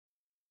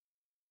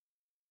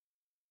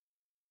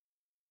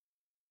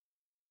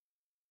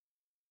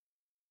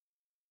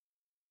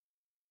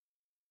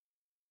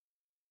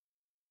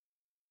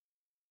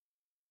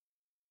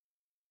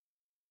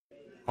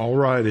All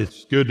right,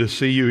 it's good to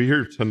see you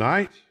here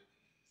tonight.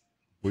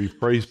 We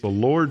praise the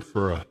Lord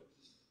for a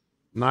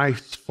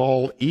nice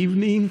fall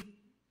evening.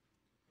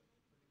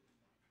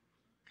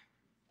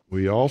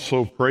 We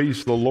also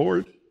praise the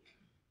Lord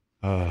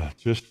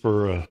just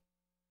for a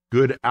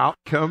good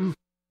outcome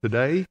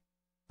today.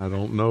 I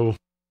don't know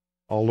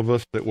all of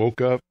us that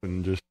woke up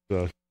and just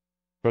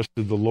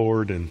trusted the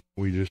Lord, and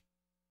we just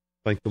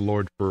thank the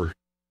Lord for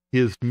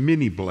His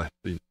many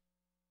blessings.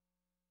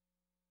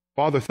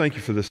 Father, thank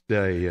you for this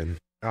day, and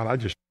God, I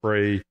just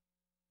pray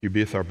you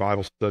be with our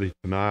Bible study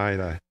tonight.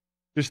 I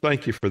just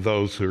thank you for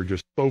those who are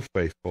just so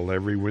faithful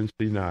every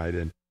Wednesday night.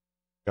 And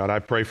God, I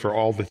pray for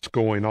all that's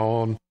going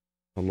on,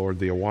 Lord,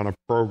 the Awana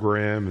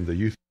program and the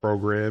youth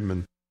program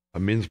and a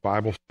men's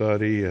Bible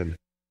study. And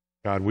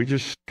God, we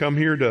just come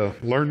here to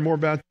learn more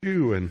about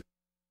you and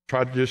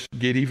try to just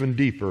get even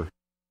deeper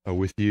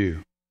with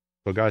you.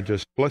 So God,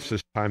 just bless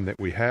this time that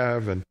we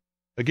have. And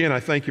again, I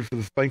thank you for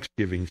the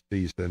Thanksgiving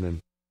season. And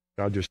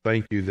God, just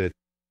thank you that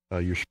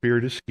your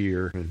Spirit is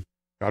here. And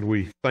God,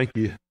 we thank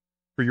you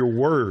for your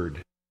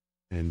word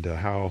and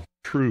how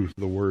true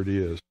the word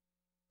is.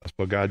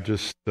 So God,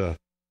 just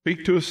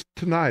speak to us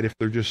tonight. If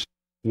there's just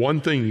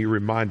one thing you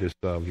remind us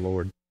of,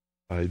 Lord,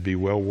 it'd be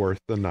well worth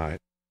the night.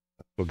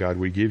 So God,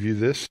 we give you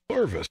this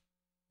service.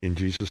 In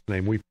Jesus'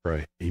 name we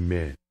pray.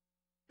 Amen.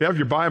 If you have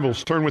your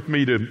Bibles, turn with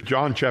me to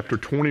John chapter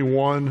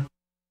 21.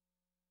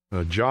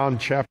 John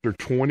chapter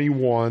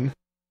 21.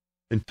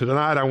 And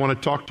tonight I want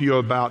to talk to you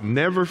about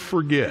never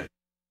forget.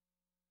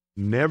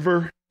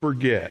 Never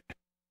forget.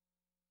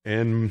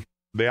 And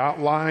the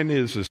outline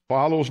is as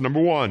follows.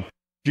 Number one,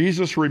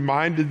 Jesus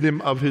reminded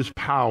them of his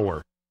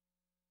power.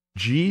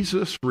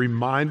 Jesus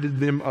reminded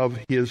them of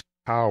his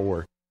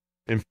power.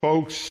 And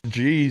folks,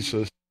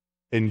 Jesus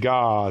and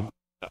God,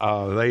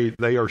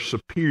 they are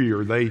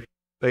superior.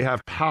 They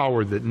have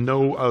power that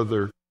no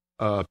other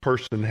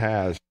person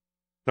has.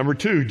 Number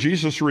two,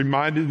 Jesus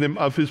reminded them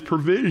of his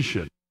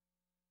provision.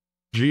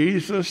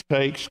 Jesus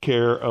takes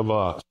care of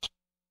us.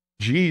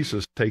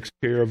 Jesus takes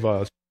care of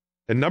us.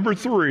 And number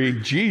three,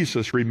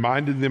 Jesus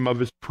reminded them of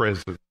his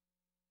presence.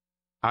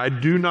 I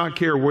do not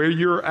care where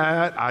you're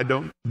at. I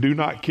do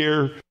not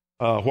care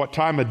what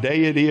time of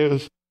day it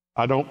is.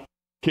 I don't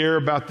care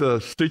about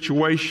the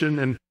situation.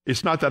 And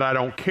it's not that I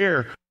don't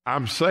care.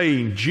 I'm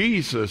saying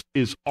Jesus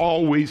is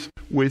always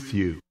with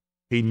you.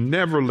 He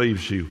never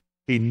leaves you.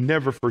 He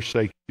never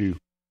forsakes you.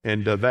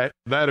 And that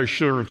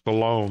assurance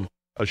alone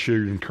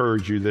should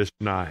encourage you this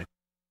night.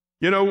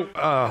 You know,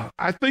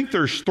 I think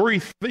there's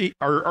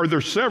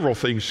there's several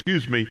things,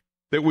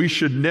 that we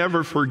should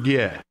never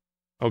forget.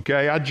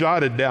 Okay, I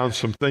jotted down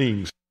some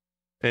things,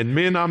 and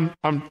men, I'm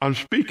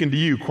speaking to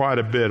you quite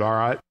a bit. All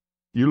right,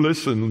 you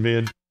listen,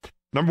 men.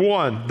 Number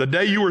one, the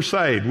day you were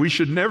saved. We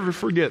should never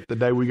forget the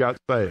day we got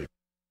saved.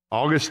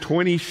 August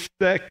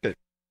 22nd,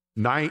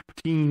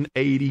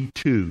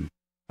 1982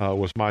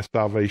 was my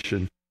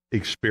salvation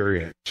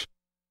experience.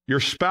 Your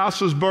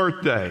spouse's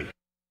birthday.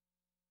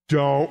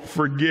 Don't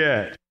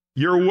forget.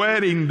 Your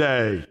wedding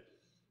day.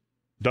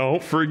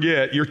 Don't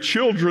forget. Your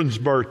children's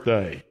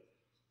birthday.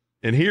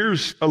 And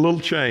here's a little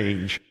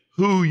change.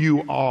 Who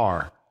you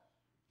are.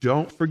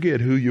 Don't forget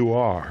who you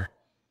are.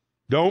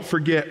 Don't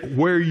forget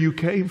where you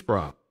came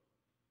from.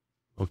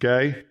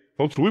 Okay?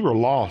 Folks, we were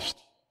lost.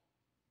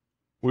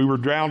 We were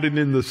drowning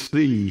in the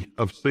sea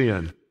of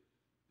sin.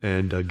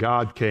 And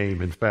God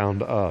came and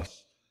found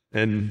us.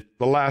 And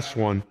the last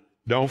one,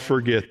 don't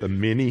forget the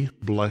many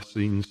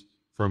blessings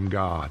from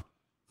God.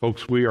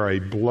 Folks, we are a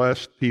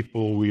blessed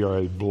people. We are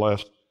a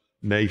blessed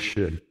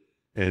nation.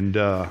 And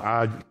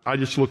I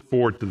just look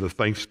forward to the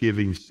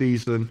Thanksgiving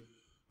season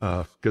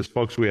because,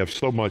 folks, we have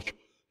so much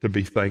to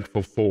be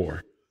thankful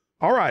for.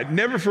 All right,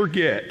 never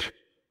forget.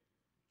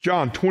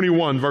 John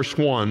 21, verse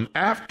 1.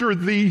 After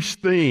these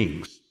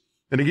things,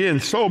 and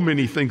again, so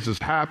many things has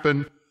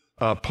happened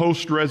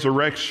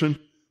post-resurrection.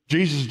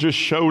 Jesus just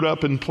showed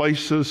up in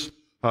places.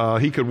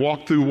 He could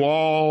walk through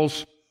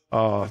walls,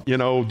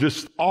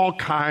 just all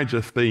kinds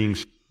of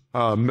things.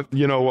 1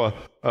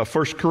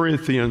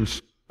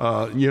 Corinthians,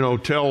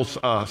 tells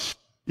us,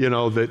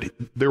 that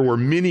there were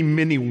many,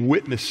 many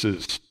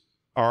witnesses,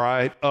 all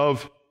right,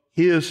 of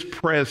his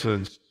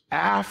presence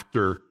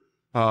after,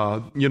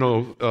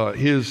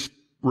 his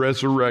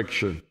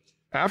resurrection.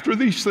 After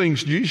these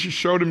things, Jesus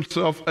showed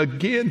himself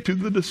again to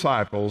the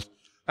disciples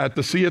at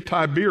the Sea of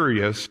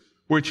Tiberias,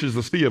 which is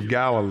the Sea of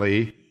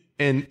Galilee.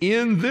 And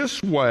in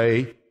this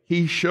way,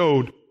 he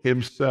showed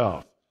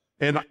himself.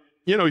 And,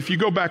 if you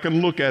go back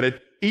and look at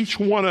it, each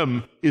one of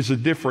them is a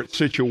different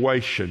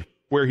situation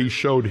where he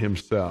showed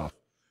himself.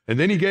 And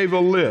then he gave a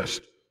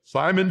list.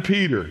 Simon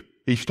Peter,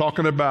 he's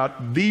talking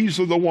about these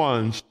are the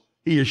ones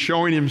he is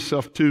showing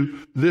himself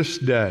to this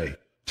day.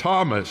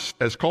 Thomas,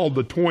 as called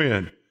the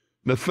twin.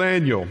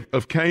 Nathanael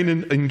of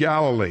Cana in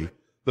Galilee.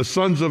 The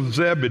sons of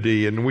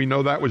Zebedee, and we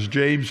know that was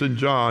James and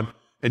John.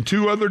 And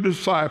two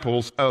others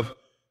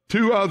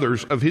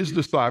of his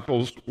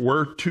disciples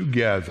were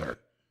together.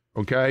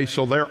 Okay,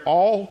 so they're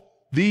all,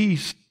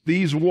 these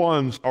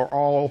ones are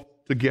all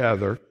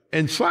together.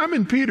 And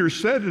Simon Peter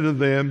said to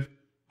them,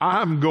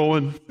 I'm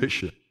going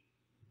fishing.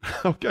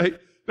 Okay?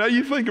 Now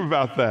you think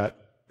about that.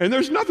 And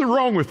there's nothing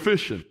wrong with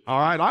fishing. All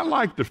right? I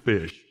like to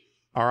fish.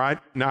 All right?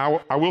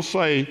 Now, I will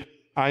say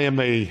I am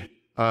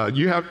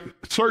you have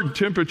certain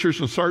temperatures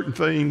and certain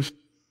things.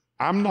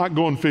 I'm not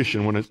going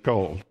fishing when it's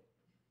cold.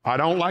 I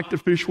don't like to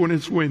fish when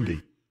it's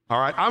windy. All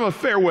right? I'm a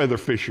fair weather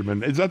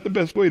fisherman. Is that the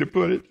best way to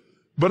put it?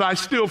 But I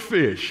still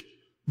fish.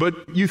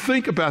 But you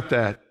think about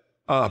that.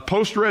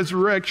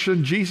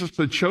 Post-resurrection, Jesus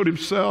had showed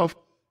himself,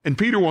 and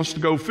Peter wants to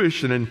go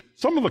fishing. And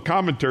some of the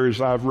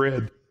commentaries I've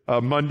read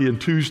Monday and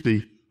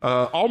Tuesday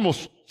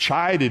almost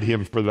chided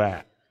him for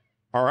that.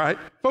 All right?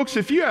 Folks,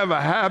 if you have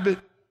a habit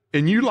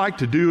and you like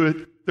to do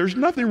it, there's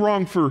nothing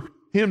wrong for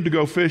him to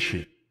go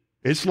fishing.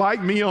 It's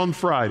like me on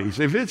Fridays.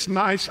 If it's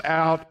nice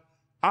out,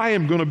 I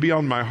am going to be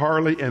on my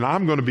Harley and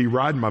I'm going to be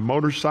riding my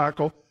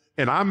motorcycle.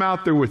 And I'm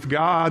out there with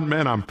God,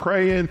 man, I'm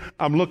praying,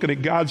 I'm looking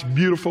at God's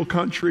beautiful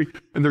country,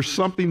 and there's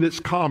something that's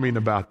calming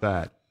about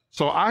that.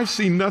 So I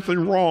see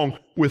nothing wrong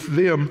with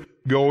them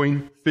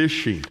going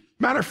fishing.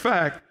 Matter of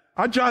fact,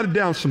 I jotted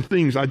down some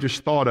things I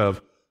just thought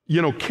of,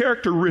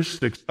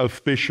 characteristics of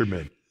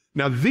fishermen.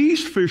 Now,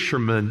 these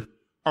fishermen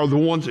are the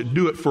ones that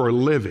do it for a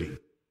living.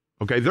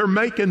 Okay, they're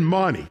making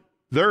money.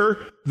 Their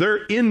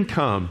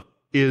income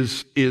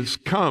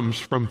comes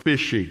from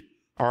fishing.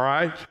 All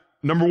right?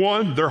 Number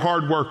one, they're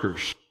hard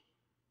workers.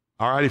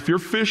 All right, if you're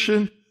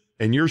fishing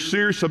and you're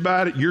serious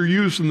about it, you're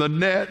using the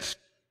nets,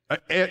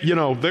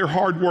 they're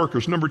hard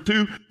workers. Number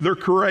two, they're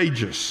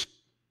courageous.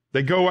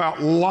 They go out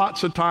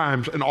lots of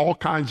times in all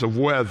kinds of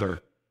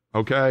weather,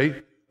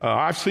 okay?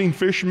 I've seen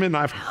fishermen,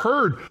 I've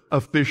heard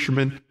of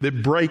fishermen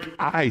that break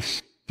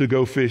ice to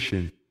go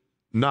fishing.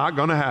 Not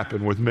going to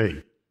happen with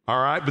me, all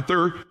right? But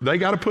they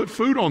got to put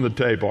food on the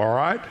table, all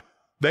right?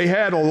 They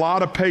had a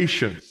lot of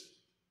patience.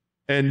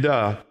 And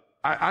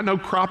I know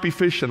crappie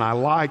fishing I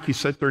like. You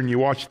sit there and you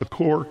watch the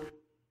cork,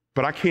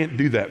 but I can't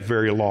do that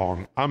very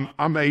long. I'm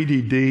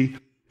ADD,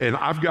 and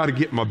I've got to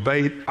get my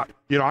bait.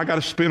 I got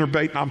a spinner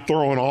bait, and I'm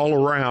throwing all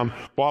around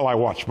while I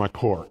watch my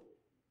cork.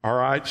 All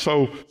right?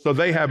 So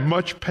they have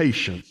much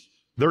patience.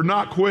 They're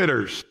not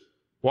quitters.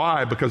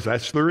 Why? Because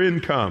that's their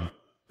income.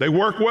 They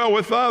work well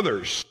with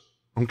others.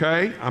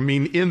 Okay? I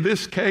mean, in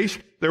this case,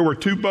 there were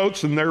 2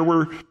 boats, and there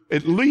were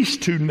at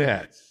least 2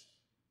 nets.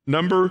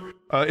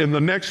 In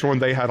the next one,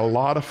 they had a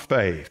lot of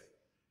faith.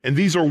 And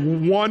these are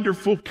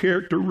wonderful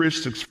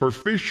characteristics for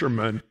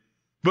fishermen.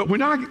 But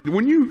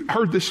when you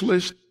heard this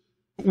list,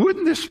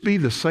 wouldn't this be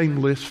the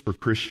same list for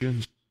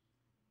Christians?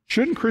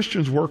 Shouldn't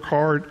Christians work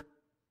hard?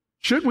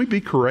 Shouldn't we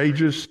be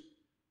courageous?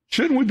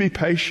 Shouldn't we be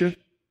patient?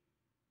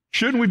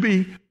 Shouldn't we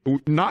be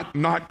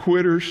not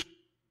quitters?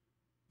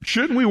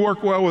 Shouldn't we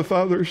work well with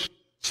others?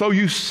 So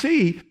you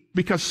see,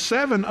 because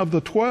 7 of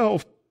the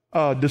 12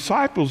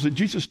 disciples that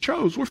Jesus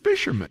chose were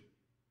fishermen,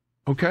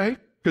 okay?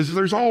 Because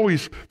there's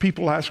always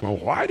people asking, well,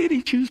 why did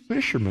he choose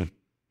fishermen?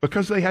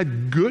 Because they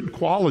had good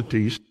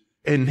qualities,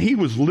 and he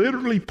was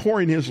literally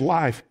pouring his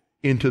life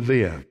into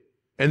them.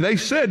 And they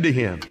said to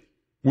him,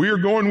 we are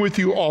going with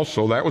you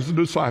also. That was the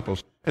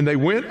disciples. And they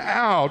went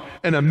out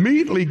and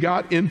immediately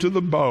got into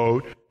the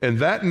boat, and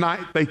that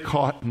night they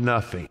caught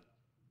nothing,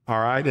 all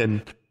right?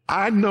 And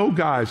I know,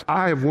 guys,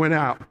 I have went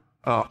out.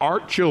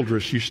 Art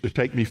Childress used to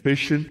take me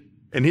fishing,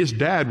 and his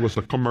dad was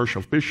a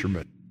commercial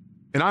fisherman.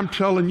 And I'm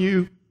telling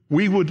you,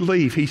 we would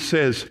leave. He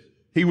says,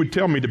 he would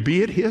tell me to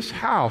be at his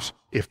house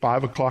at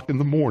 5 o'clock in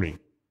the morning.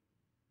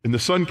 And the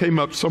sun came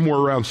up somewhere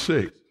around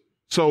 6.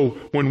 So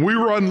when we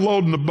were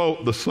unloading the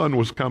boat, the sun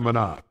was coming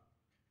up.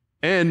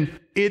 And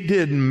it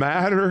didn't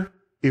matter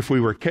if we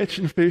were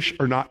catching fish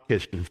or not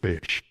catching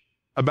fish.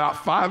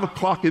 About 5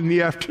 o'clock in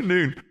the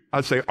afternoon,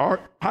 I'd say,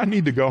 Art, I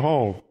need to go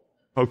home.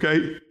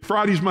 Okay,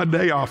 Friday's my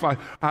day off.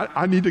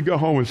 I need to go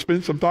home and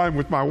spend some time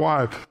with my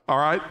wife. All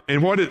right,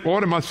 and what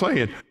am I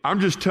saying? I'm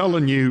just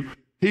telling you,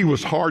 he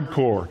was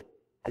hardcore.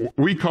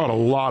 We caught a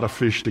lot of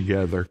fish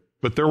together,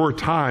 but there were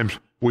times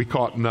we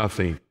caught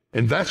nothing,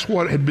 and that's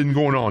what had been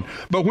going on.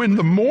 But when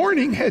the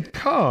morning had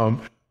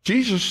come,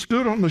 Jesus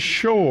stood on the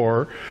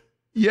shore,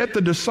 yet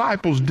the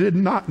disciples did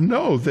not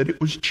know that it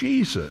was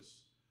Jesus.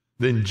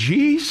 Then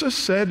Jesus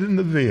said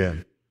unto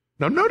them,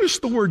 now notice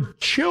the word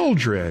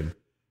children,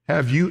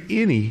 have you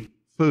any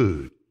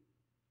food?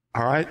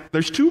 All right,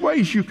 there's 2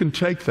 ways you can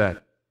take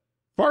that.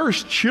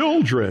 First,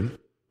 children,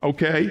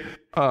 okay,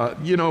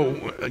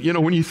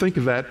 when you think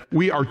of that,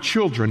 we are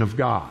children of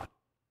God,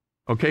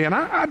 okay, and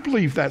I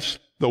believe that's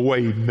the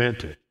way he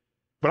meant it.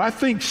 But I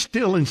think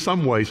still in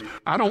some ways,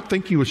 I don't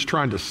think he was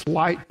trying to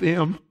slight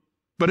them,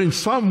 but in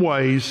some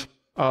ways,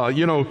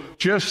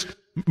 just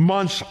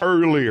months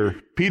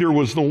earlier, Peter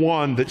was the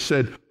one that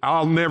said,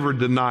 I'll never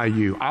deny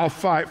you. I'll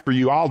fight for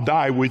you. I'll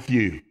die with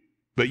you.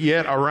 But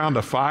yet around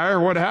a fire,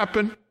 what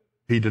happened?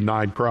 He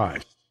denied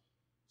Christ.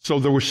 So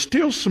there was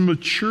still some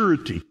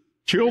maturity.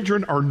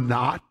 Children are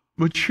not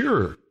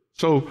mature.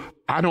 So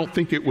I don't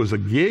think it was a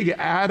gig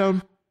at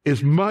them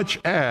as much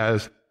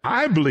as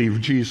I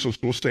believe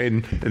Jesus was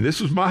saying, and this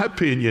is my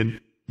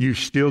opinion, you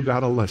still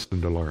got a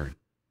lesson to learn.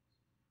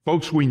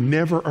 Folks, we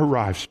never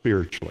arrive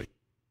spiritually.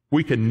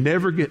 We can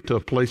never get to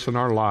a place in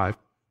our life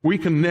We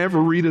can never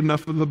read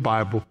enough of the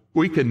Bible.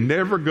 We can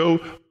never go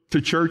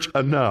to church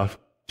enough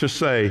to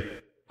say,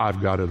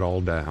 I've got it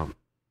all down.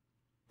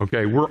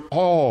 Okay,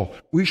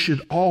 we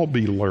should all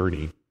be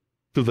learning.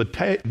 To the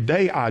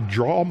day I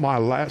draw my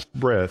last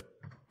breath,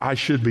 I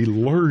should be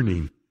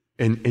learning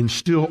and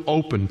still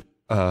open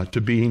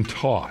to being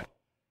taught.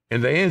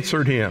 And they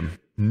answered him,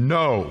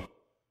 no.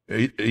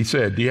 He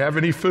said, do you have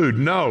any food?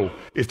 No.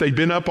 If they've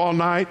been up all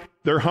night,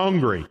 they're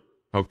hungry.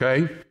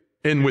 Okay?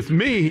 And with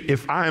me,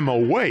 if I'm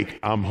awake,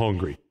 I'm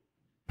hungry.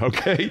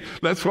 Okay?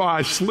 That's why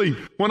I sleep.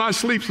 When I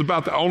sleep's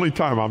about the only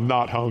time I'm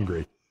not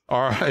hungry.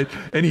 All right?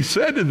 And he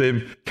said to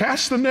them,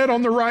 cast the net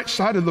on the right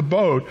side of the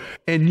boat,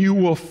 and you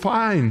will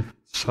find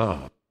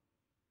some.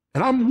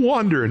 And I'm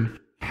wondering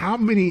how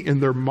many in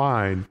their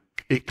mind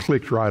it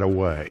clicked right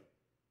away.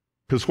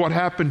 Because what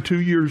happened 2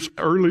 years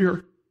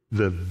earlier,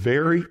 the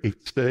very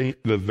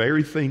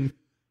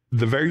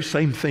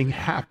same thing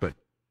happened.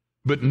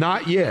 But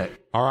not yet.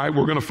 All right,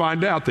 we're going to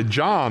find out that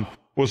John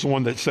was the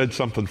one that said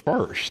something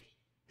first.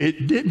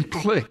 It didn't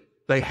click.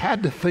 They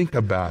had to think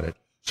about it.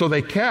 So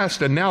they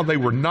cast, and now they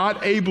were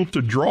not able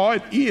to draw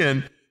it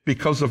in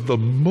because of the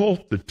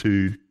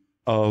multitude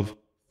of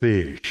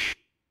fish.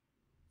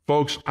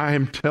 Folks, I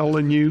am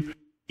telling you,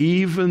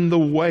 even the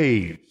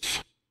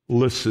waves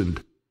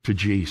listened to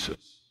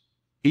Jesus.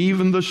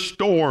 Even the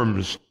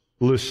storms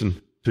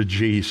listened to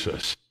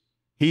Jesus.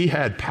 He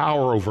had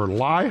power over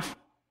life.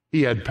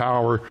 He had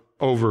power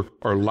over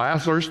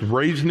Lazarus,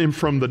 raising him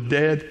from the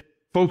dead.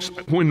 Folks,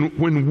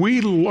 when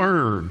we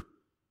learn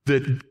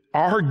that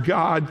our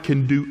God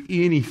can do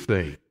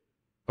anything,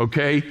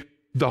 okay,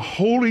 the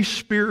Holy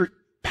Spirit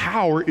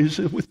power is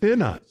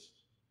within us.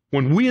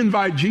 When we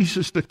invite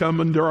Jesus to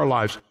come into our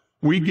lives,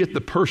 we get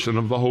the person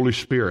of the Holy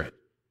Spirit.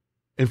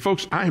 And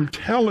folks, I am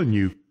telling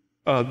you,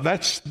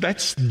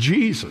 that's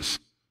Jesus.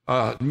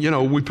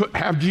 We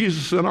have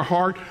Jesus in our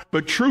heart,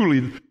 but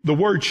truly the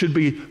Word should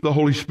be the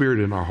Holy Spirit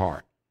in our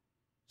heart.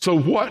 So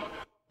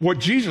what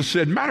Jesus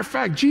said, matter of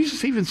fact,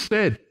 Jesus even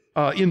said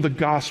in the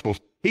Gospels,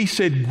 he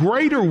said,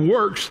 greater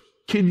works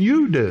can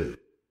you do?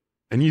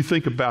 And you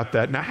think about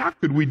that. Now, how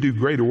could we do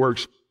greater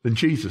works than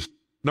Jesus?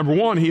 Number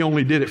one, he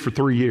only did it for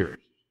 3 years.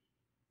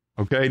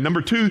 Okay.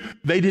 Number two,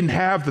 they didn't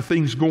have the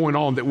things going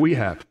on that we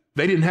have.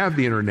 They didn't have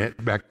the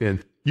internet back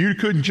then. You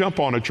couldn't jump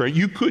on a train.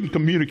 You couldn't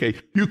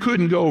communicate. You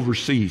couldn't go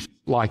overseas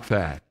like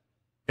that.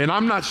 And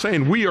I'm not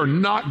saying we are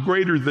not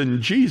greater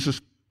than Jesus.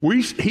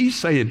 He's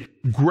saying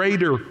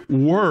greater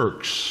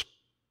works.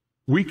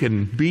 We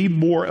can be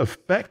more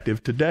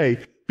effective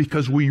today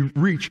because we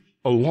reach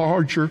a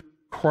larger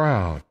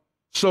crowd.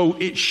 So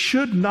it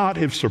should not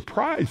have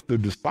surprised the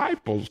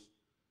disciples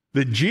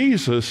that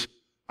Jesus,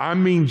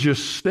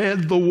 just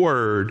said the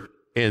word,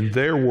 and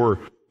there were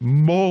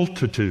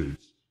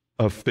multitudes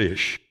of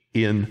fish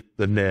in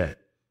the net.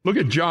 Look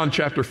at John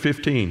chapter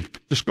 15.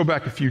 Just go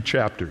back a few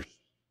chapters.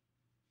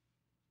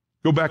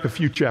 Go back a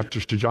few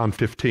chapters to John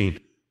 15.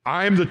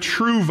 I am the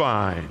true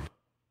vine.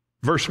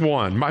 Verse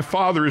 1, my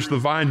Father is the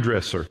vine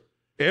dresser.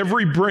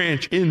 Every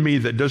branch in me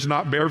that does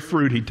not bear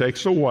fruit, he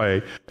takes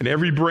away. And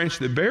every branch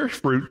that bears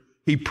fruit,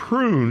 he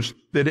prunes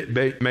that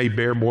it may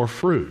bear more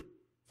fruit.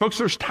 Folks,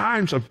 there's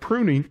times of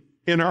pruning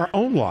in our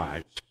own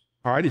lives.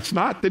 All right, it's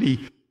not that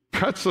he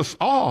cuts us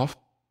off.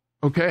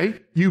 Okay,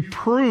 you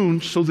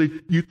prune so that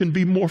you can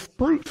be more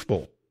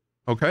fruitful.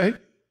 Okay,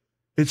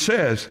 it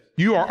says,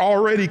 you are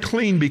already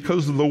clean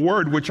because of the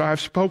word which I have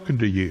spoken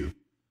to you.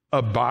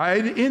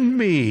 Abide in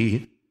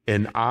me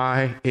and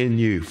I in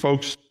you.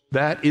 Folks,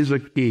 that is a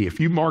key. If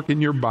you mark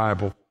in your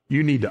Bible,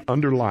 you need to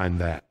underline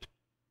that.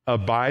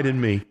 Abide in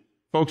me.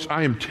 Folks,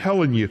 I am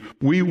telling you,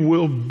 we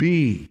will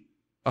be,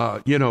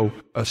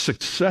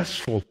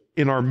 successful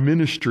in our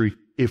ministry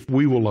if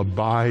we will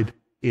abide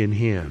in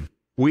him.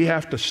 We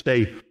have to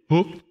stay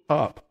hooked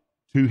up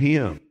to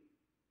him.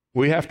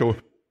 We have to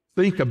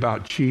think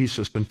about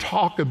Jesus and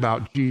talk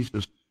about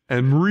Jesus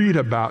and read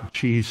about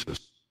Jesus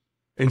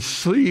and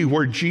see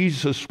where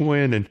Jesus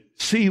went and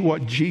see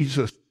what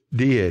Jesus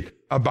did.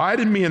 Abide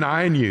in me and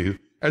I in you,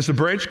 as the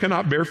branch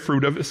cannot bear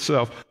fruit of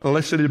itself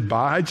unless it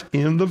abides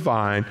in the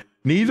vine,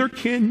 neither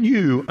can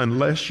you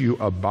unless you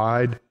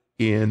abide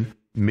in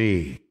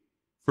me.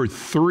 For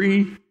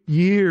 3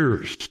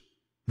 years,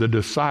 the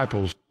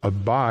disciples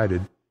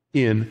abided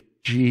in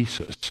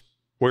Jesus.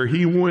 Where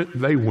he went,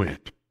 they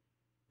went.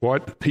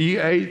 What he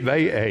ate,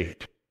 they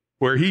ate.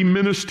 Where he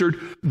ministered,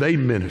 they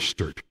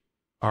ministered.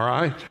 All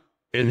right?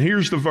 And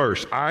here's the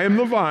verse. I am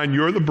the vine,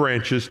 you're the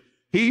branches.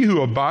 He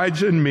who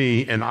abides in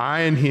me and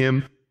I in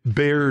him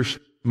bears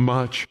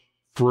much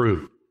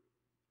fruit.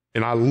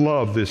 And I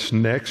love this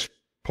next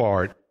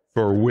part.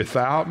 For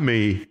without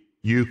me,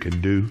 you can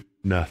do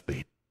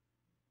nothing.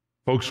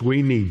 Folks,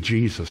 we need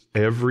Jesus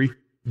every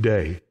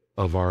day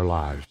of our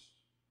lives.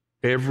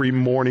 Every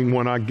morning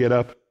when I get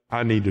up,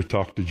 I need to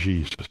talk to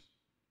Jesus.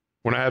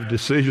 When I have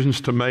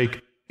decisions to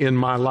make in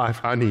my life,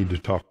 I need to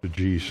talk to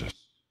Jesus.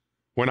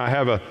 When I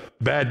have a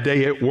bad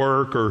day at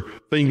work or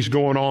things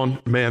going on,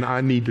 man,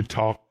 I need to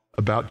talk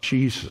about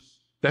Jesus.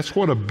 That's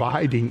what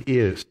abiding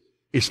is.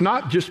 It's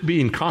not just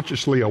being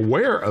consciously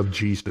aware of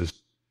Jesus.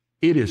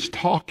 It is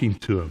talking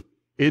to him.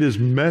 It is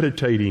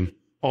meditating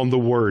on the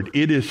Word.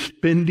 It is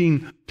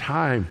spending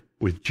time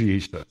with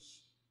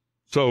Jesus.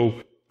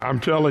 So I'm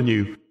telling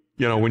you,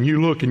 when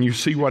you look and you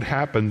see what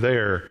happened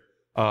there,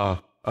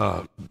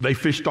 they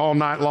fished all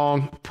night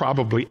long,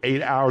 probably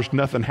 8 hours,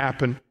 nothing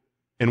happened.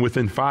 And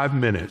within 5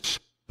 minutes,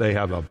 they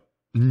have a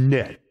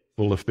net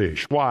full of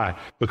fish. Why?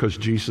 Because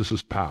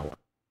Jesus' power.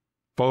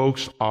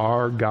 Folks,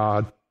 our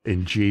God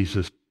and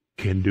Jesus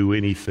can do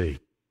anything.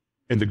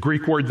 And the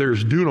Greek word there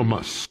is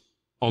dunamis,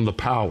 on the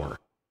power.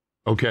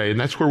 Okay, and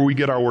that's where we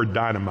get our word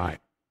dynamite.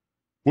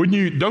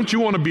 Don't you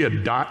want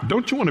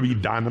to be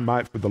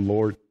dynamite for the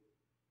Lord?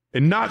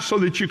 And not so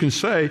that you can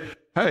say,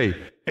 hey,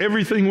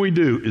 everything we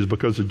do is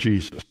because of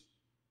Jesus.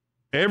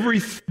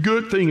 Every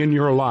good thing in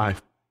your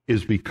life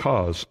is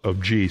because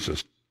of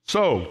Jesus.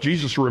 So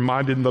Jesus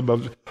reminded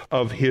them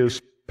of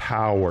his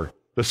power.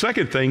 The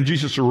second thing,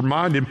 Jesus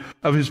reminded him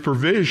of his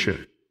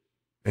provision.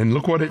 And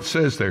look what it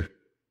says there.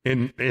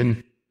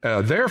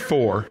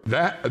 Therefore,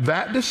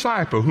 that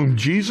disciple whom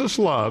Jesus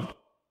loved,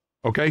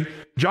 okay,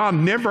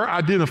 John never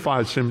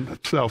identifies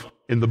himself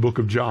in the book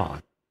of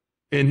John.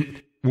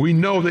 And we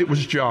know that it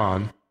was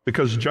John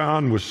because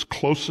John was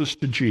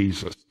closest to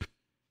Jesus.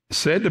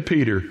 Said to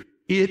Peter,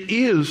 it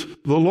is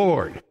the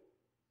Lord.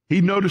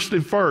 He noticed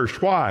it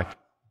first. Why?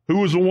 Who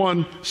was the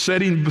one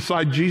sitting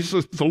beside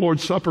Jesus at the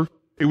Lord's Supper?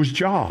 It was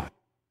John.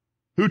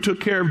 Who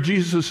took care of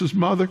Jesus'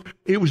 mother?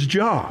 It was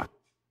John.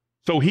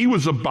 So he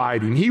was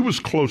abiding. He was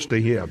close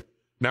to him.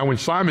 Now, when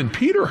Simon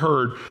Peter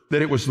heard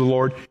that it was the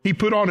Lord, he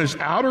put on his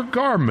outer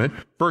garment,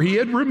 for he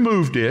had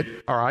removed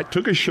it, all right,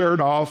 took his shirt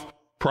off,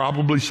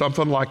 probably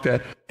something like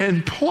that,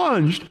 and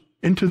plunged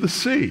into the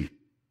sea.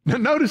 Now,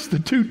 notice the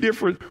two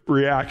different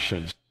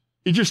reactions.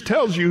 It just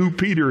tells you who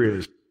Peter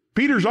is.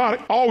 Peter's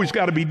always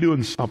got to be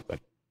doing something,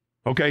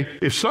 okay?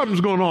 If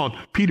something's going on,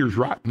 Peter's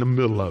right in the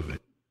middle of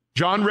it.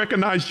 John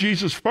recognized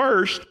Jesus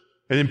first,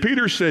 and then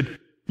Peter said,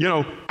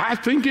 I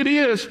think it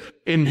is.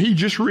 And he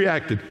just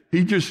reacted.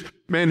 He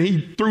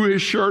threw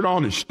his shirt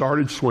on and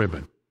started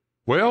swimming.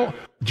 Well,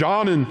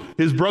 John and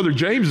his brother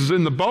James is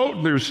in the boat.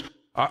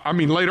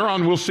 And later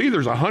on we'll see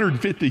there's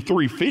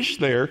 153 fish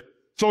there.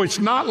 So it's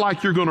not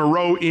like you're going to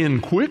row in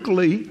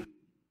quickly.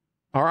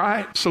 All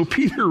right. So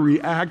Peter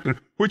reacted,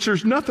 which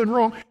there's nothing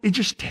wrong. It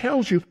just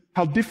tells you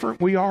how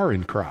different we are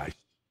in Christ.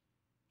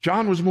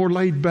 John was more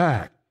laid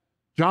back.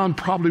 John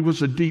probably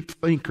was a deep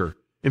thinker.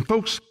 And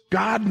folks,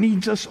 God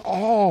needs us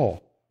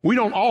all. We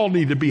don't all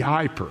need to be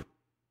hyper,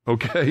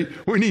 okay?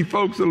 We need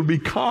folks that'll be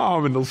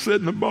calm and they'll sit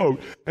in the boat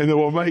and they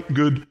will make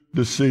good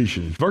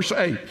decisions. Verse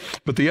 8,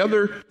 but the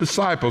other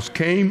disciples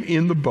came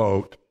in the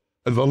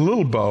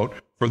little boat,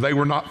 for they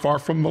were not far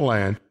from the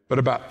land, but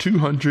about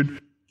 200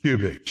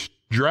 cubits,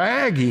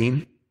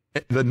 dragging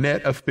the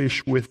net of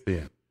fish with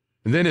them.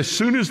 And then as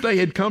soon as they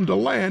had come to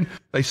land,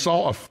 they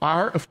saw a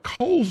fire of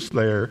coals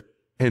there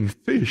and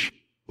fish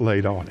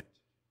laid on it.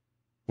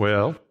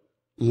 Well,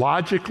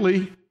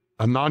 logically,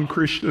 a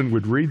non-Christian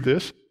would read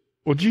this.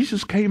 Well,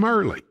 Jesus came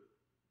early.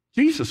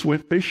 Jesus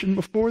went fishing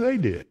before they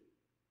did.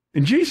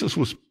 And Jesus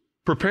was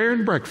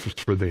preparing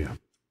breakfast for them.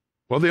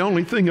 Well, the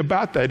only thing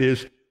about that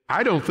is,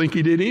 I don't think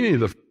he did any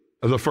of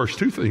the first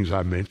two things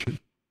I mentioned.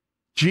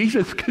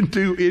 Jesus can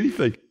do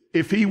anything.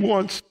 If he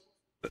wants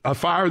a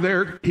fire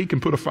there, he can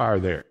put a fire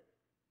there.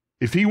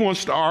 If he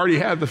wants to already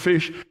have the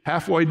fish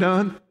halfway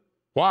done,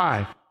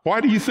 why?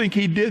 Why do you think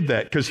he did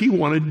that? Because he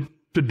wanted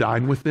to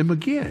dine with them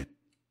again.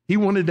 He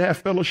wanted to have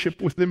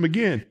fellowship with them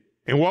again.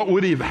 And what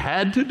would he have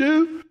had to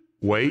do?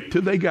 Wait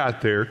till they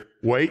got there.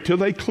 Wait till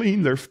they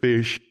cleaned their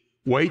fish.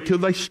 Wait till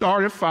they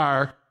start a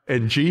fire.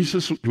 And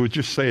Jesus was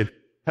just saying,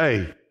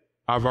 hey,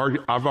 I've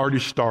already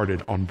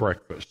started on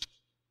breakfast.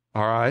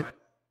 All right?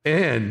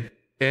 And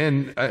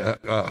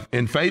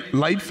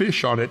laid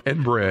fish on it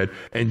and bread.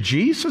 And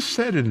Jesus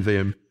said to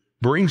them,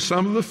 bring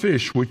some of the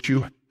fish which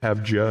you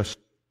have just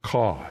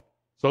caught.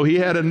 So he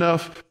had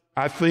enough,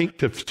 I think,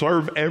 to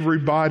serve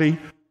everybody.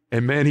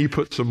 And man, he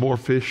put some more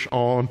fish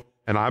on.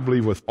 And I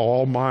believe with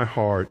all my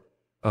heart,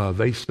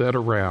 they sat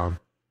around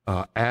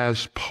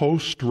as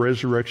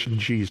post-resurrection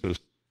Jesus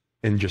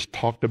and just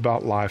talked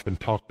about life and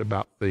talked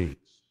about things.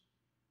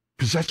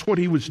 Because that's what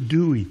he was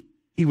doing.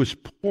 He was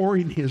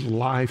pouring his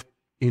life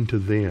into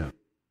them.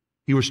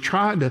 He was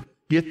trying to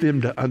get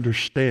them to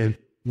understand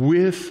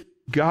with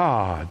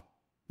God,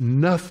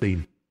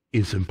 nothing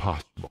is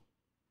impossible.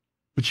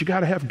 But you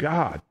got to have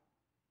God.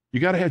 You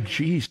got to have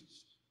Jesus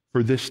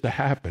for this to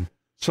happen.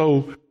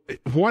 So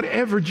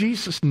whatever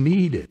Jesus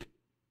needed,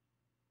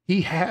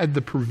 he had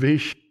the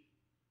provision.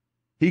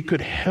 He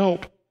could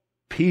help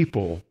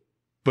people,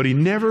 but he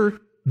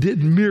never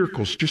did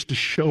miracles just to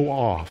show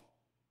off.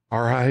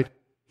 All right?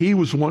 He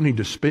was wanting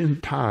to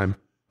spend time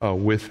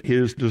with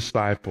his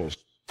disciples.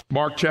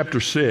 Mark chapter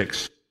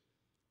 6.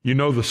 You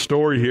know the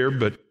story here,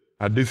 but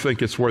I do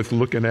think it's worth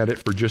looking at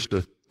it for just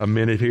a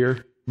minute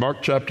here. Mark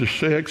chapter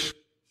 6.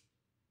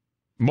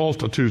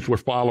 Multitudes were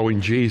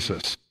following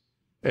Jesus.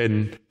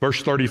 And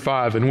verse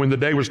 35, and when the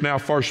day was now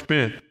far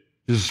spent,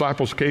 his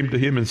disciples came to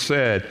him and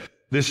said,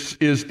 This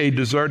is a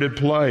deserted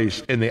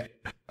place, and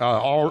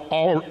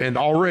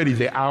already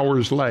the hour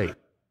is late.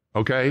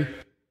 Okay?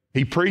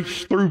 He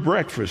preached through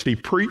breakfast. He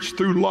preached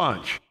through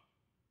lunch.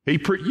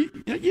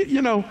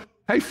 You know,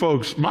 hey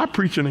folks, my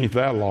preaching ain't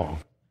that long.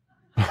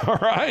 All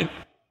right?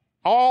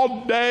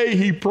 All day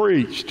he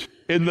preached,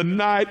 and the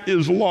night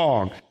is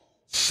long.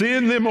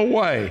 Send them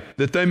away,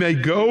 that they may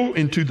go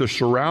into the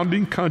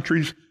surrounding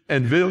countries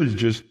and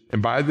villages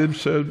and buy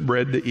themselves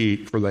bread to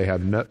eat, for they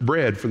have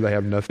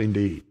nothing to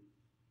eat.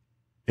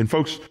 And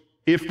folks,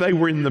 if they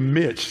were in the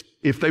midst,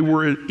 if they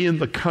were in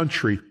the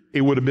country,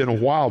 it would have been a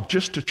while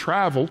just to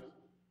travel.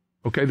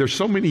 Okay, there's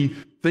so many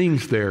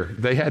things there.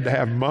 They had to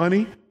have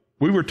money.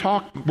 We're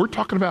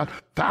talking about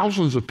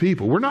thousands of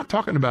people. We're not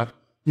talking about,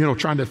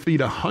 trying to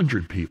feed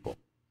 100 people.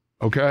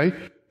 Okay?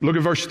 Look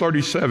at verse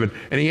 37.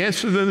 And he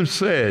answered them and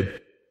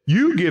said,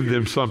 you give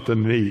them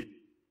something to eat.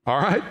 All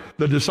right?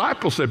 The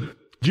disciples said,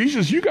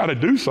 Jesus, you got to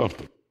do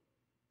something.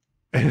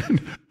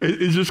 And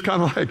it's just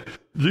kind of like,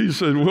 Jesus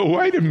said, well,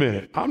 wait a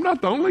minute. I'm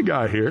not the only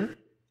guy here.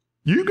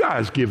 You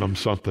guys give them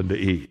something to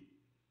eat.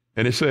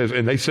 And it says,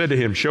 and they said to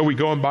him, shall we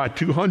go and buy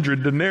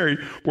 200 denarii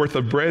worth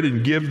of bread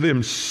and give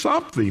them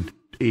something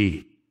to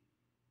eat?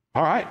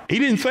 All right. He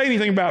didn't say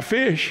anything about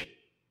fish.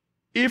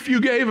 If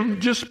you gave them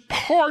just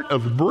part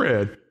of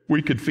bread,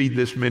 we could feed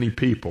this many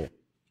people.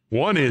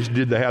 One is,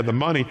 did they have the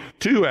money?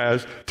 Two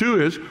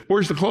is,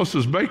 where's the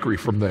closest bakery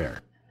from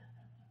there?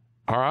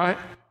 All right.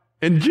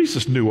 And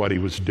Jesus knew what he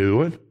was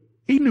doing.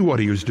 He knew what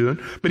he was doing.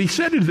 But he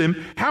said to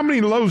them, how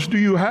many loaves do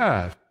you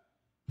have?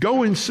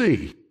 Go and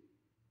see.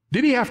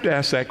 Did he have to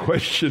ask that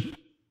question?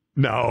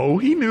 No,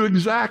 he knew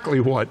exactly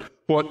what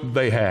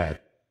they had.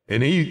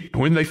 And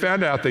when they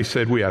found out, they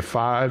said, we have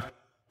 5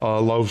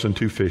 loaves and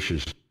 2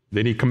 fishes.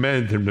 Then he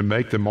commanded them to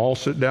make them all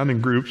sit down in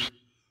groups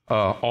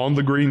on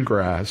the green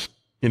grass.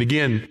 And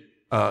again,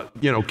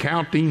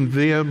 counting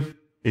them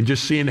and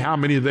just seeing how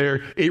many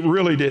there, it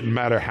really didn't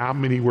matter how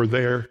many were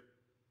there.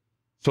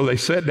 So they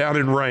sat down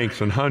in ranks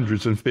and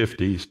hundreds and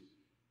 50s.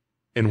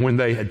 And when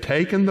they had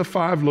taken the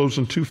 5 loaves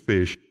and 2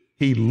 fish,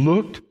 he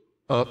looked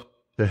up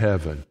to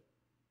heaven.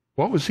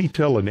 What was he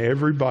telling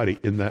everybody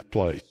in that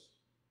place?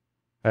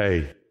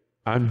 Hey,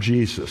 I'm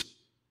Jesus,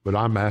 but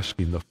I'm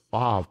asking the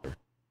Father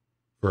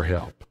for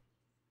help.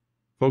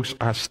 Folks,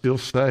 I still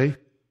say,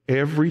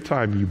 every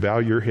time you bow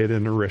your head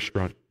in a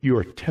restaurant, you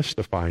are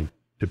testifying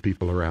to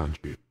people around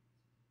you.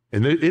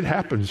 And it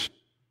happens.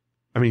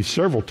 I mean,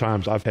 several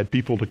times I've had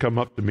people to come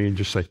up to me and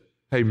just say,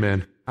 hey,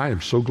 man, I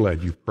am so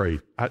glad you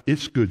prayed.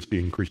 It's good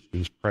seeing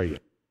Christians praying.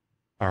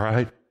 All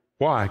right?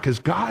 Why? Because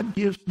God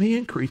gives the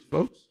increase,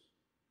 folks.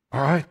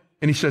 All right?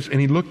 And he says, and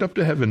he looked up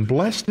to heaven,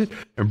 blessed it,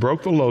 and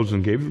broke the loaves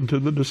and gave them to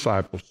the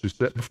disciples to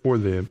set before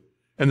them.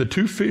 And the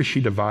 2 fish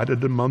he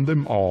divided among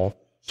them all.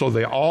 So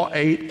they all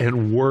ate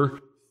and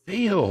were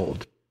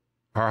filled.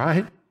 All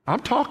right? I'm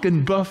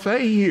talking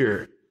buffet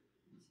here.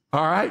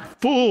 All right?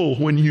 Full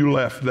when you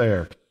left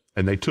there.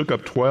 And they took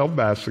up 12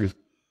 baskets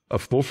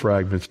of full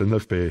fragments in the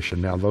fish.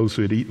 And now those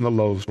who had eaten the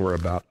loaves were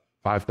about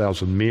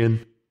 5,000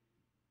 men.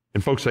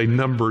 And folks, they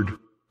numbered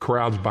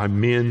crowds by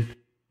men.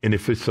 And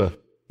if it's a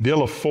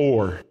deal of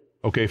 4,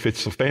 okay, if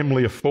it's a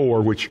family of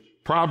 4, which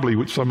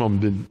probably some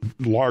of them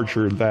did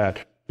larger than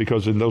that,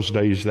 because in those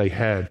days they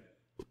had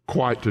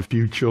quite a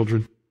few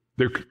children.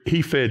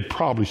 He fed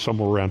probably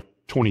somewhere around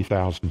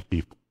 20,000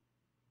 people.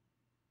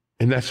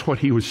 And that's what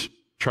he was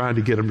trying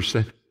to get them to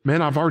say.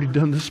 Man, I've already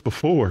done this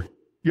before.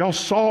 Y'all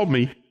saw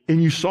me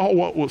and you saw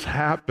what was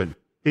happening.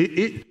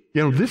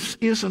 This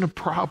isn't a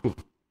problem.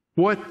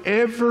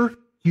 Whatever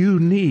you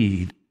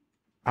need,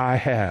 I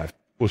have,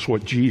 was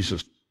what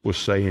Jesus was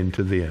saying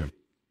to them.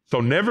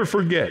 So never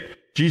forget,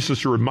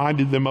 Jesus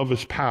reminded them of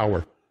his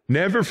power.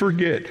 Never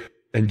forget.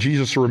 And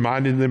Jesus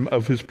reminded them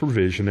of his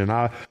provision. And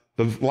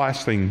the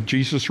last thing,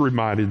 Jesus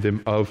reminded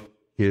them of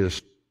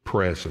his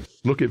presence.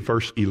 Look at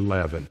verse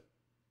 11.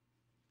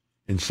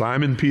 And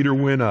Simon Peter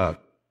went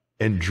up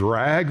and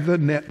dragged the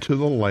net to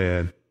the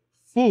land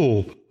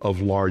full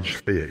of large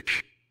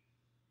fish.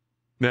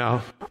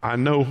 Now, I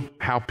know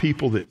how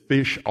people that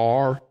fish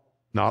are.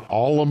 Not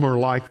all of them are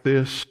like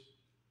this.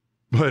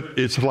 But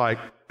it's like,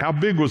 how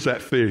big was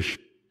that fish?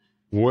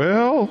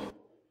 Well,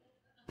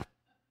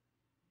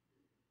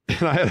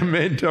 and I had a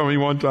man tell me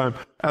one time,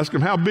 ask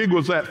him, how big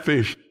was that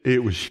fish?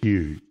 It was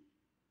huge.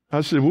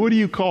 I said, what do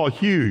you call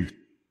huge?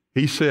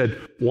 He said,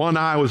 one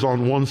eye was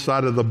on one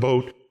side of the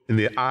boat and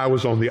the eye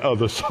was on the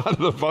other side of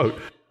the boat.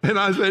 And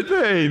I said,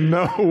 hey,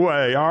 no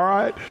way, all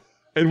right?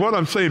 And what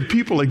I'm saying,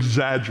 people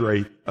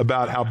exaggerate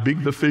about how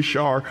big the fish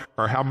are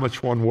or how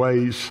much one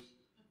weighs.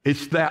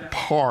 It's that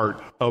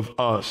part of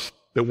us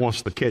that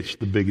wants to catch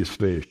the biggest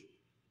fish.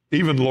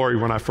 Even Lori,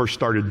 when I first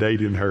started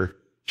dating her,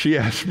 she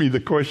asked me the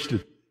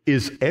question,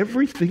 is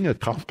everything a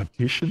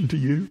competition to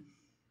you?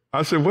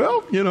 I said,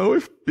 well,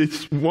 if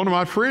it's one of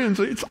my friends,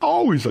 it's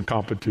always a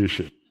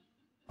competition.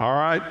 All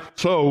right?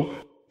 So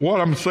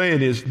what I'm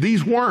saying is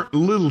these weren't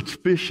little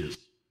fishes.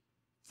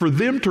 For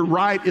them to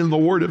write in the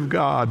Word of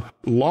God,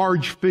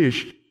 large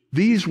fish,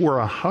 these were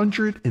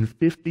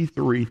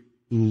 153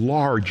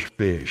 large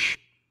fish.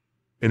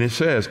 And it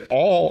says,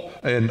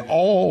 and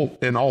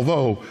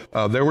although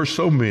there were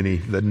so many,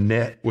 the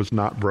net was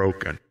not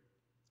broken.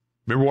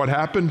 Remember what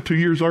happened 2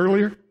 years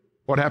earlier?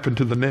 What happened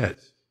to the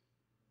nets?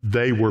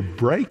 They were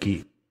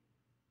breaking.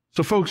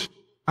 So folks,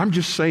 I'm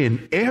just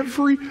saying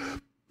every,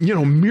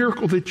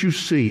 miracle that you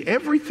see,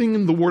 everything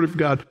in the Word of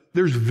God,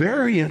 there's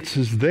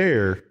variances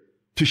there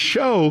to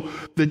show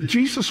that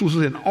Jesus was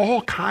in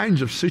all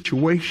kinds of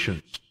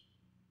situations,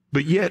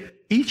 but yet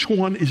each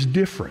one is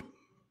different.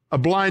 A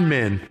blind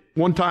man,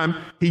 one time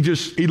he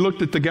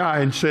looked at the guy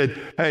and said,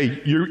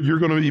 hey, you're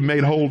going to be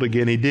made whole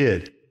again. He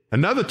did.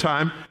 Another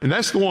time, and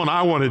that's the one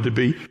I wanted to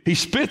be, he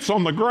spits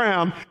on the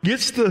ground,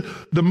 gets the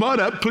mud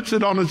up, puts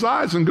it on his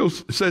eyes and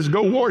says,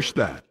 go wash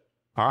that.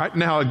 All right.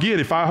 Now, again,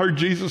 if I heard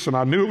Jesus and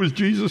I knew it was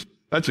Jesus,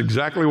 that's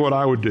exactly what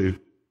I would do.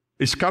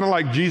 It's kind of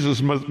like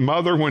Jesus'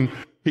 mother when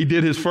he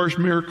did his first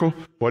miracle.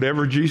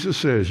 Whatever Jesus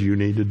says, you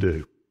need to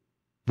do.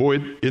 Boy,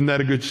 isn't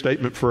that a good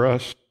statement for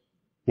us?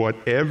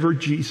 Whatever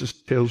Jesus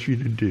tells you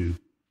to do,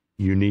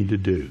 you need to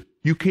do.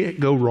 You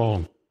can't go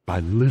wrong by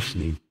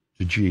listening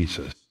to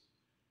Jesus.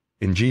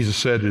 And Jesus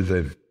said to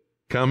them,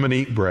 come and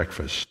eat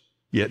breakfast.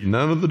 Yet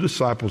none of the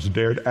disciples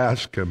dared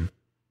ask him,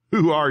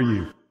 who are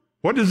you?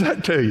 What does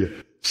that tell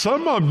you?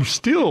 Some of them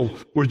still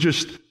were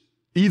just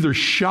either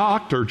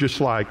shocked or just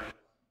like,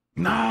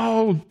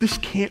 no, this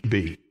can't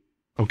be.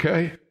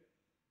 Okay?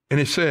 And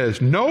it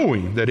says,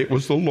 knowing that it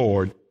was the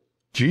Lord,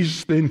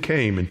 Jesus then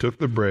came and took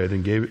the bread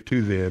and gave it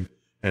to them,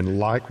 and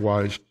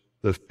likewise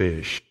the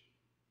fish.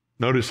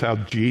 Notice how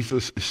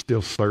Jesus is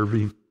still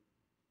serving.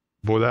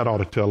 Boy, that ought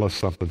to tell us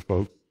something,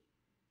 folks.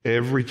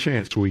 Every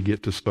chance we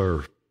get to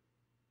serve.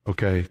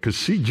 Okay? Because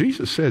see,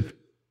 Jesus said,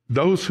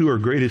 those who are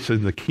greatest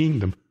in the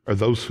kingdom are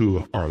those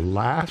who are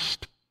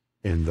last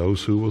and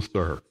those who will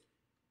serve.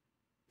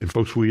 And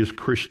folks, we as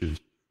Christians,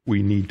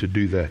 we need to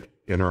do that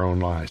in our own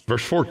lives.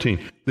 Verse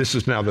 14, this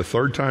is now the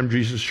third time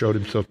Jesus showed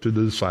himself to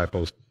the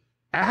disciples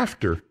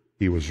after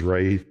he was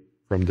raised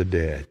from the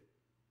dead.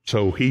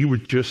 So he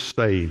would just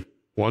say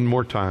one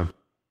more time,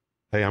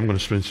 hey, I'm going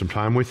to spend some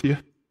time with you.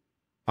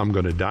 I'm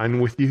going to dine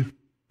with you,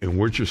 and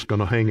we're just going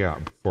to hang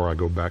out before I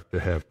go back to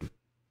heaven.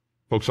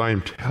 Folks, I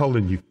am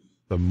telling you,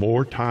 the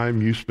more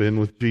time you spend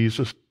with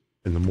Jesus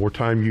and the more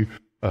time you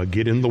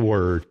get in the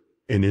Word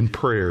and in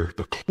prayer,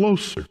 the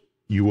closer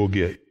you will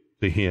get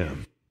to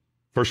Him.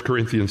 1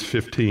 Corinthians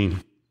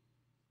 15.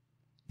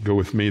 Go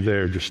with me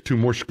there. Just two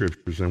more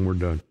scriptures and we're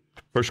done.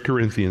 1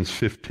 Corinthians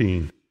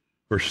 15,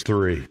 verse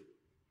 3.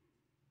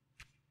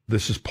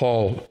 This is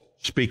Paul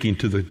speaking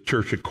to the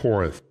church at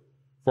Corinth.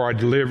 For I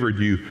delivered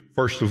you,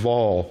 first of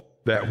all,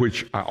 that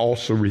which I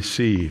also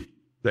received,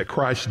 that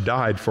Christ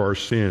died for our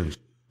sins,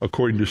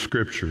 according to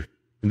Scripture,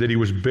 and that he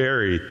was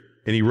buried,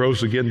 and he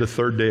rose again the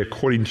third day,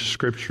 according to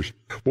Scriptures.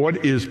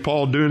 What is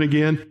Paul doing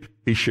again?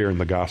 He's sharing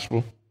the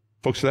gospel.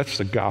 Folks, that's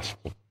the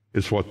gospel,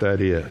 is what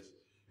that is.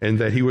 And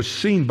that he was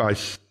seen by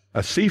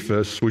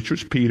Cephas, which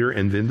was Peter,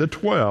 and then the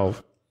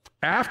 12.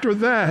 After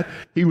that,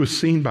 he was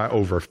seen by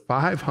over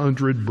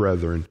 500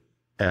 brethren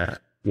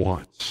at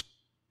once.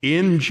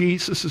 In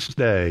Jesus'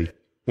 day,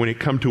 when it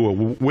come to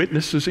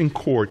witnesses in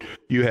court,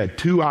 you had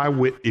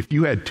if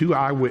you had two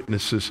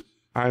eyewitnesses,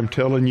 I'm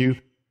telling you,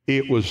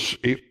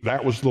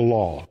 that was the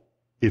law.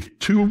 If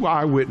two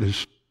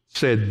eyewitnesses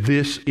said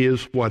this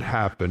is what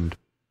happened,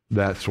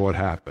 that's what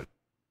happened.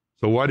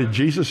 So what did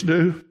Jesus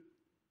do?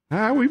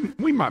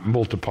 We might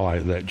multiply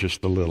that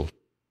just a little.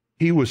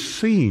 He was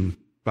seen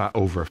by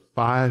over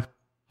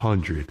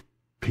 500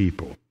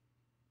 people.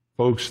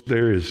 Folks,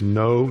 there is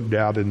no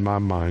doubt in my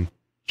mind,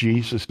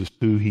 Jesus is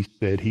who he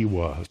said he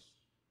was.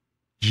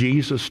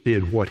 Jesus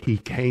did what he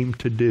came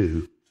to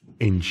do,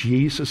 and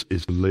Jesus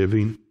is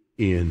living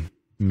in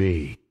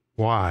me.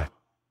 Why?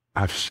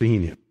 I've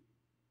seen him.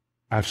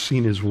 I've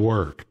seen his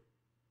work.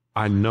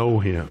 I know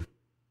him.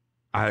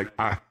 I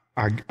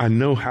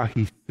know how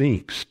he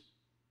thinks.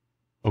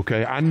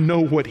 Okay, I know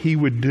what he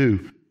would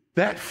do.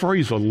 That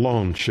phrase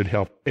alone should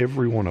help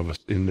every one of us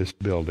in this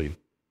building.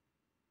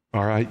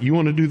 All right, you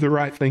want to do the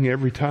right thing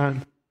every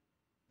time?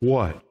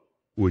 What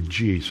would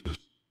Jesus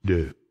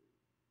do?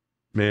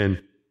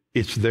 Man,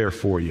 it's there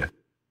for you.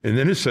 And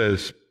then it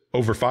says,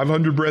 over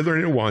 500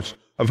 brethren at once,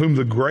 of whom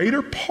the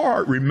greater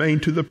part remain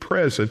to the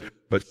present,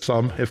 but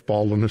some have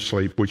fallen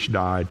asleep, which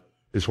died,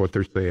 is what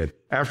they're saying.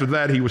 After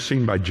that, he was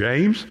seen by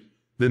James,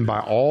 then by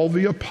all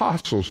the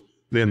apostles.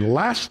 Then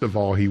last of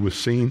all, he was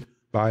seen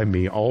by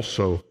me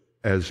also,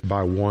 as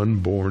by one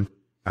born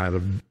out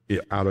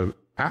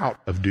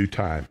of due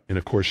time. And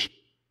of course,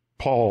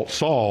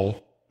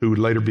 Saul, who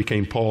later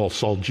became Paul,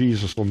 saw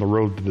Jesus on the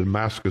road to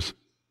Damascus,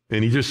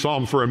 and he just saw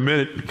him for a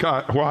minute.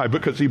 Why?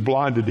 Because he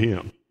blinded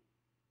him.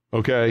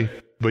 Okay?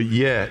 But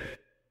yet,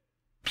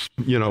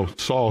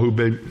 Saul,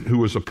 who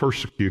was a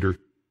persecutor,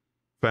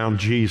 found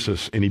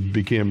Jesus, and he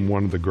became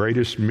one of the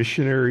greatest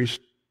missionaries,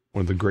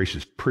 one of the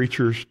greatest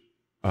preachers,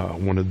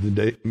 one of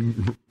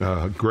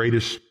the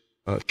greatest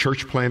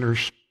church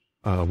planters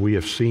we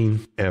have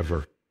seen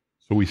ever.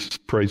 So we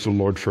praise the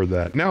Lord for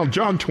that. Now,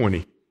 John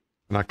 20,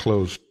 and I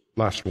close,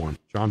 last one,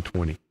 John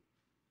 20.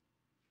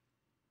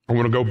 I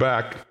want to go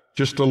back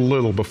just a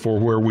little before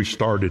where we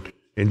started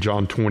in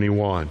John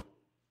 21.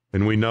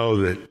 And we know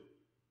that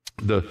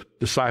the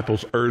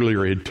disciples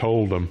earlier had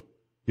told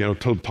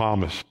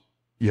Thomas,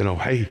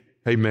 hey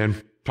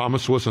man,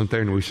 Thomas wasn't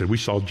there. And we said, we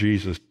saw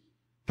Jesus.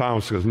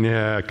 Thomas goes,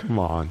 yeah, come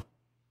on.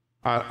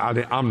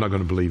 I'm not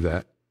going to believe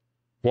that.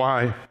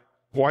 Why?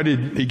 Why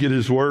did he get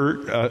his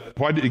word?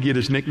 Why did he get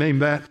his nickname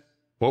that?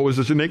 What was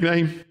his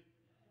nickname?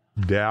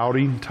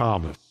 Doubting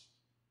Thomas.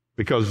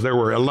 Because there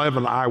were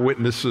 11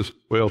 eyewitnesses,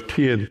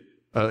 10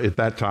 at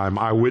that time,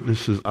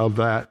 eyewitnesses of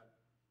that.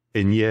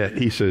 And yet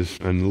he says,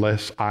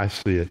 unless I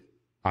see it,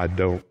 I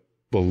don't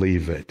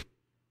believe it.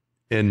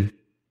 And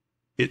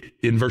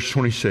in verse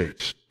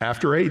 26,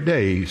 after 8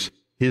 days,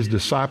 his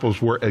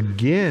disciples were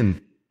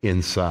again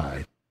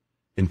inside,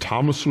 and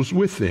Thomas was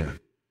with them.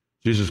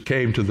 Jesus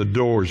came to the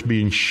doors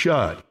being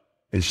shut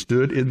and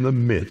stood in the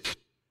midst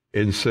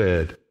and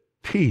said,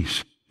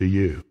 peace to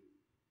you.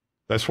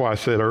 That's why I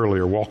said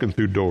earlier, walking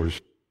through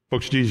doors.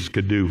 Folks, Jesus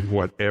could do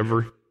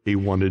whatever he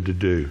wanted to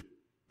do.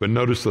 But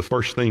notice the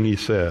first thing he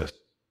says,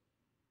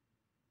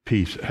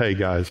 peace. Hey,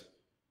 guys,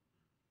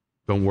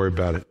 don't worry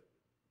about it.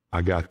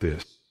 I got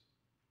this.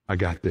 I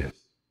got this.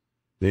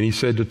 Then he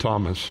said to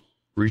Thomas,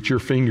 reach your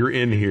finger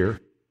in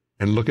here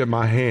and look at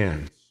my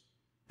hands,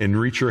 and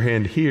reach your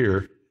hand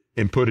here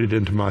and put it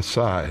into my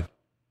side.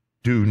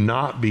 Do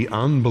not be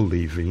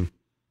unbelieving,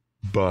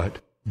 but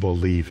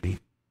believing.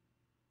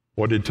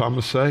 What did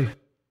Thomas say?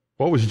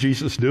 What was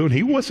Jesus doing?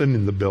 He wasn't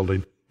in the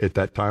building at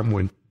that time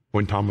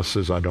when Thomas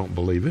says, I don't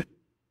believe it.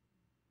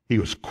 He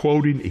was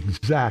quoting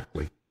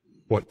exactly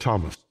what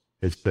Thomas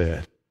had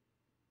said.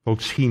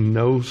 Folks, he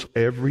knows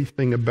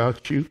everything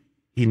about you.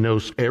 He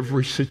knows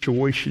every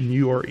situation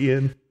you are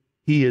in.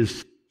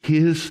 His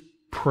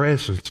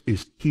presence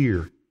is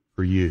here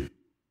for you.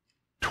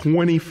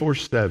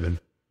 24/7,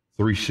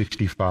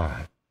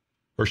 365.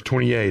 Verse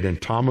 28,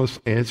 and Thomas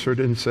answered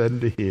and said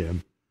to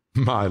him,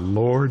 my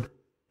Lord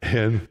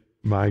and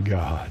my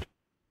God.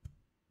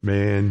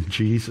 Man,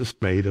 Jesus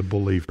made a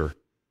believer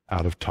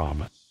out of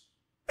Thomas.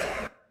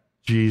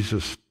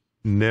 Jesus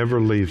never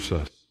leaves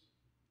us.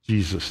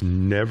 Jesus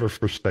never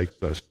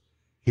forsakes us.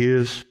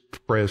 His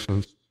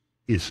presence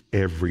is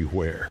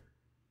everywhere.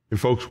 And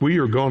folks, we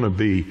are going to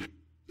be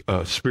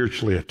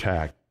spiritually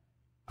attacked.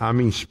 I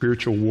mean,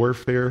 spiritual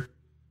warfare,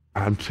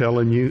 I'm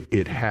telling you,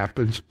 it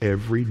happens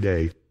every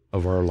day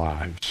of our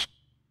lives.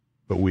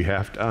 But we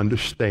have to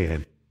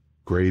understand,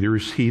 greater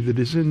is he that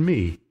is in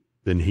me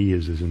than he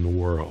is in the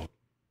world.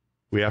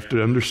 We have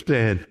to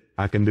understand,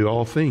 I can do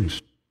all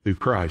things through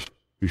Christ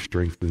who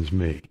strengthens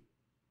me.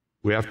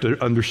 We have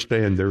to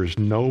understand there is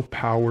no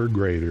power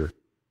greater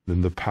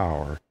than the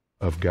power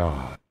of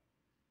God.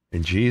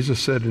 And Jesus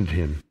said unto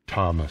him,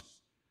 Thomas,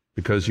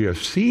 because you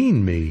have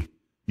seen me,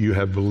 you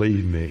have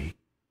believed me.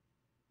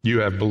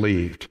 You have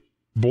believed.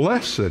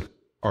 Blessed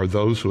are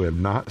those who have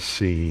not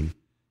seen,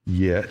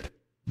 yet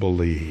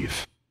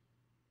believe.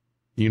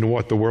 You know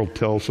what the world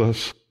tells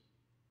us?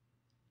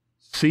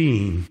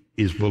 Seeing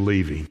is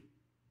believing.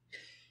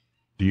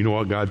 Do you know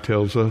what God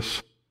tells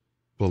us?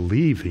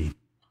 Believing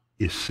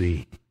is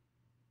seeing.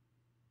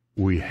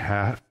 We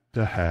have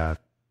to have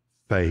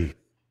faith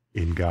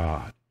in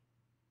God.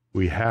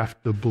 We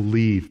have to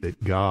believe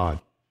that God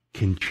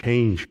can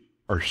change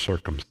our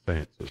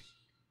circumstances.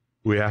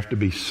 We have to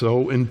be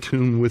so in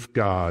tune with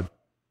God.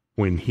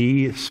 When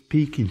he is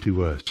speaking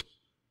to us,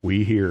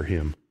 we hear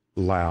him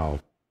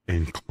loud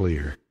and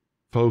clear.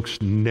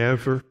 Folks,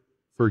 never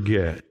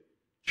forget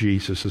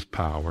Jesus'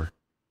 power.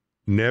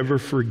 Never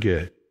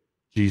forget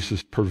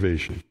Jesus'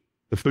 provision.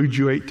 The food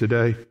you ate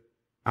today,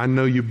 I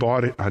know you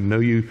bought it. I know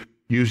you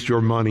used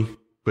your money,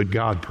 but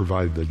God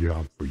provided the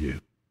job for you.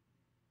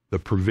 The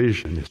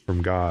provision is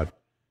from God,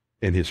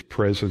 and his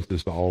presence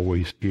is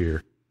always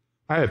here.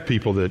 I have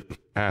people that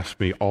ask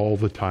me all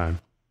the time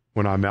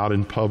when I'm out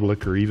in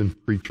public, or even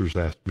preachers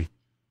ask me,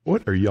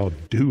 what are y'all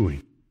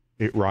doing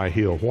at Rye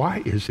Hill?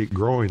 Why is it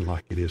growing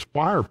like it is?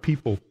 Why are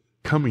people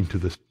coming to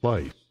this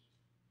place?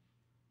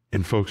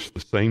 And folks,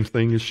 the same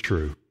thing is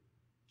true.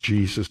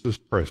 Jesus'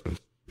 presence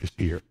is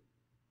here.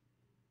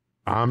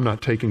 I'm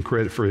not taking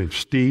credit for it.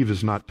 Steve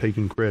is not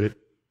taking credit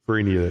for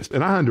any of this.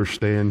 And I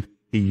understand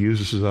he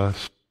uses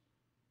us.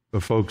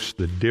 But folks,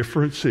 the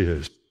difference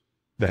is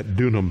that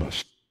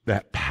dunamis,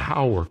 that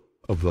power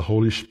of the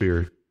Holy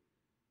Spirit,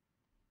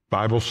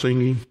 Bible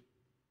singing,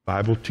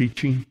 Bible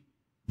teaching,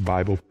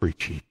 Bible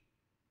preaching,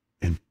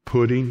 and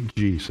putting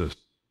Jesus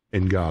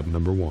and God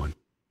number one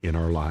in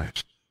our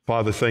lives.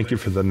 Father, thank you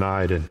for the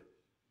night. And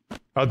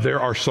there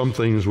are some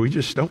things we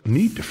just don't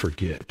need to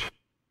forget.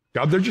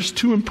 God, they're just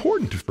too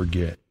important to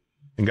forget.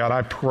 And God,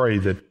 I pray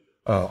that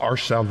our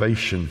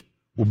salvation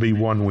will be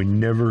one we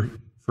never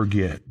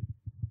forget.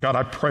 God,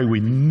 I pray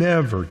we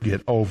never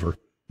get over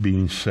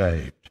being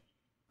saved.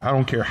 I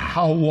don't care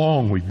how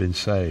long we've been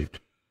saved.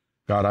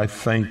 God, I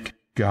thank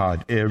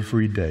God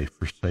every day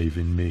for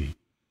saving me.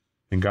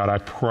 And God, I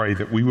pray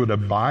that we would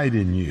abide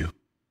in you.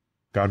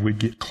 God, we'd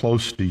get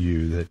close to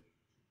you, that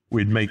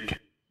we'd make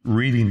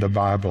reading the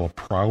Bible a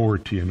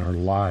priority in our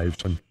lives,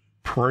 and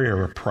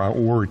prayer a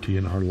priority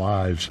in our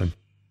lives. And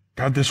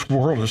God, this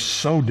world is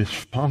so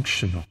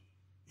dysfunctional.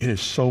 It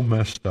is so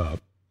messed up.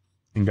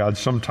 And God,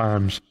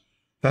 sometimes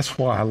that's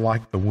why I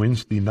like the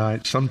Wednesday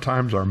nights.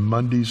 Sometimes our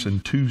Mondays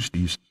and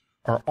Tuesdays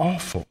are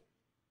awful.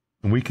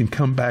 And we can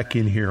come back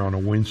in here on a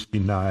Wednesday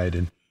night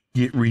and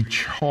get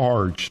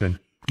recharged and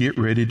get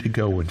ready to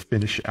go and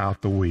finish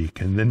out the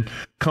week. And then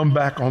come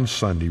back on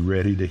Sunday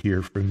ready to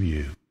hear from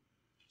you.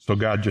 So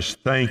God,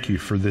 just thank you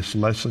for this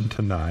lesson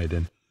tonight.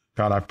 And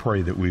God, I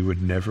pray that we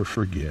would never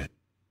forget.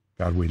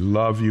 God, we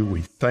love you.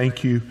 We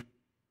thank you.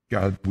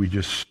 God, we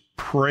just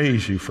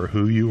praise you for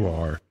who you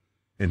are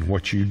and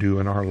what you do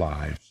in our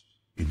lives.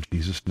 In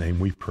Jesus' name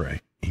we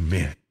pray.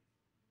 Amen.